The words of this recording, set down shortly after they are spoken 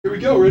Here we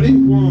go, ready?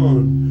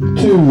 1,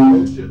 2.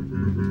 Oh shit.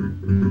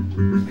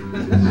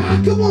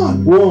 Come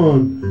on.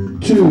 1,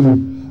 2.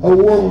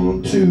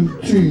 1, 2,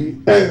 3,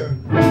 and.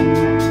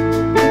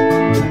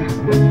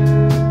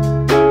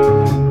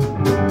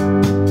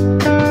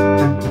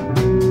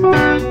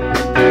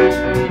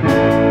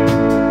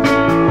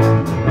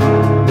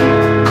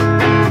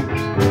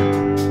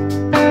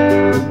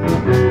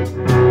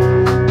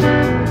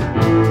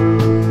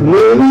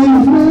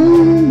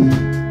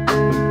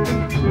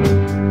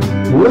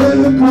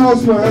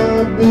 Across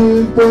my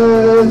big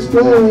fast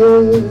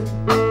bed,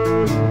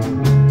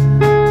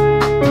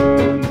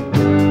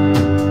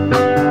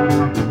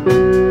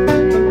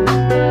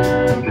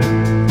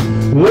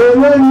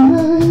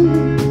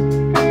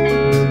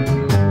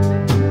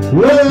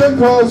 lay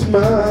across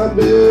my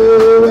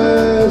big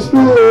fast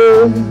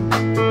bed.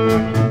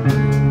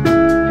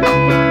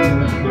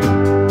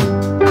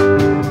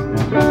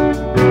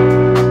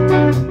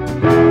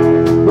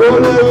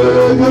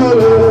 Whatever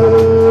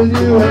color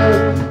you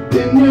have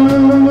in your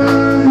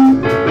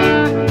mind,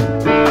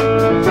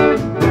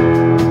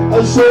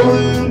 I'll show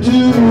them to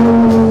you.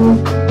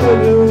 I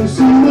don't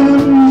see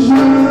them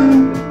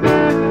shine.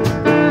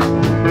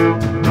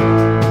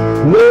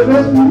 Let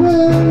them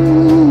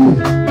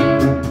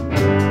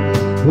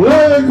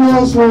lay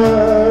across my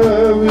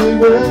big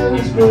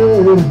fast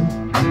bed.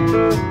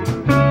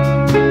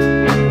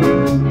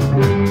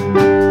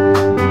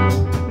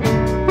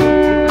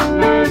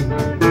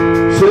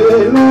 Say,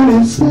 let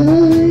it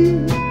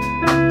stay.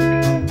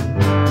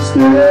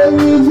 Stay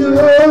with your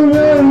own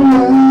life.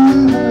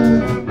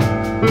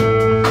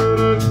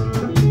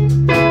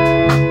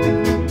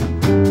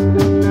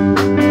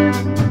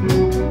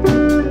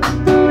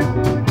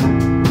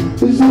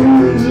 His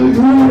hands are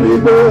gritty,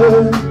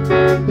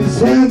 but his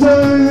hands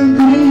are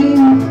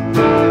clean.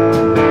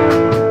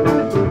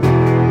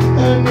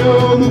 And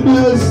you're the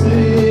best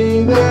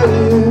thing that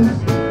is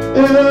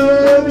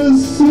ever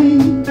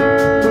seen.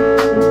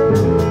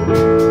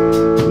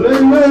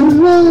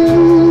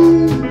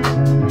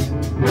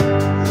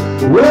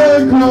 Lay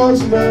across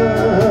my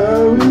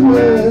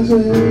request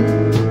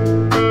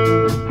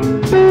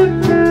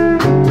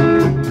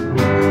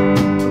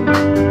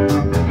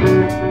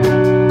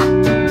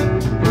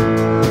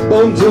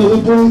until the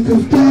break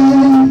of day.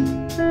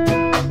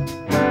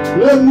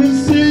 Let me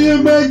see you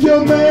make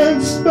your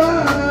man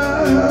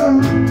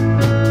smile.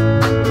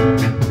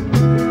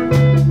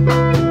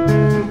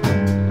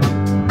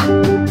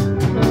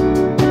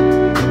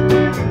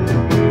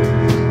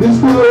 His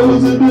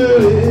clothes are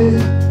dirty,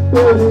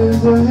 but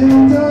his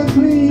hands are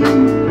clean.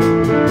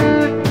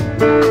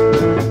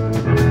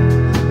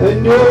 And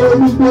you're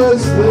the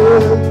best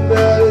thing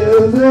that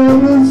I've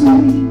ever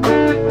seen.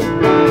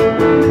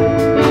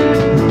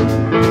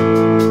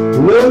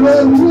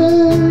 Well,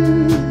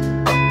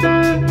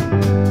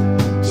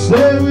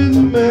 stay with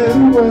the man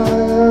a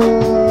while.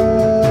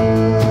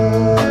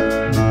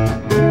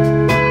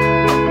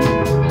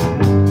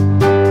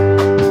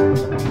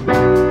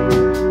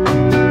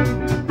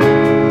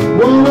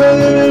 Won't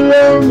wait any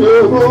longer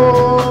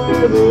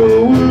for the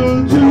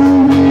world to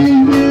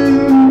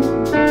begin.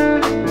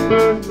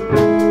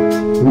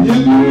 You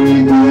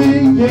can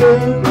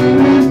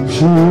it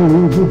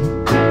true.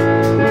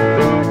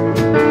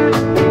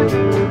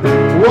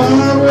 Why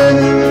wait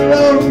any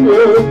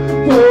longer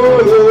for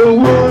the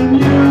one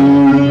you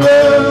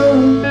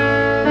love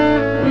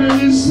when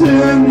he's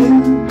standing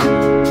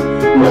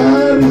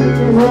right in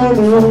front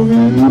of you?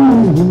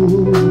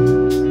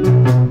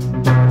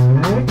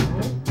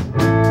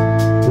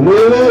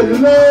 Let it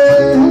lay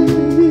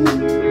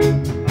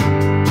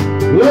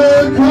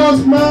across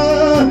my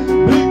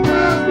big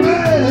fast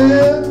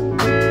bed.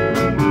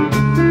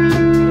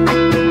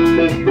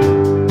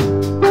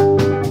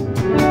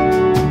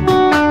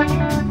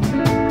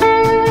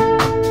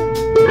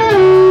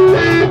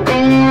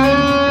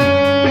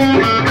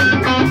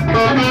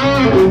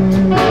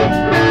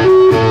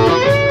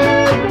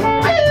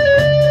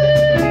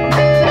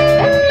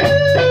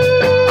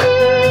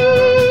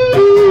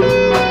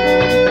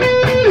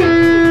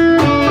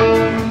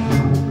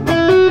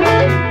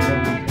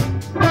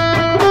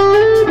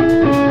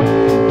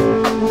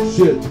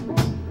 Shit.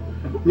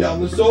 Yeah, on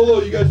the solo,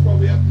 you guys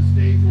probably have to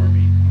stay for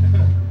me.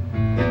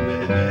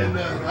 and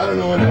I don't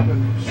know what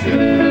happened. Shit.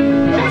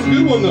 That was a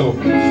good one, though.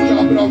 Just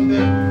chop it off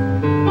there.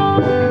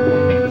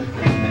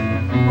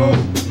 Oh.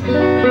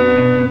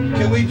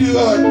 Can we do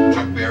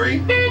Chuck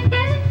Berry?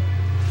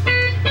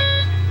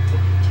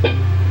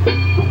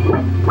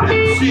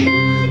 Let's see.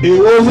 It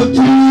was a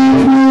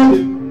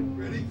team.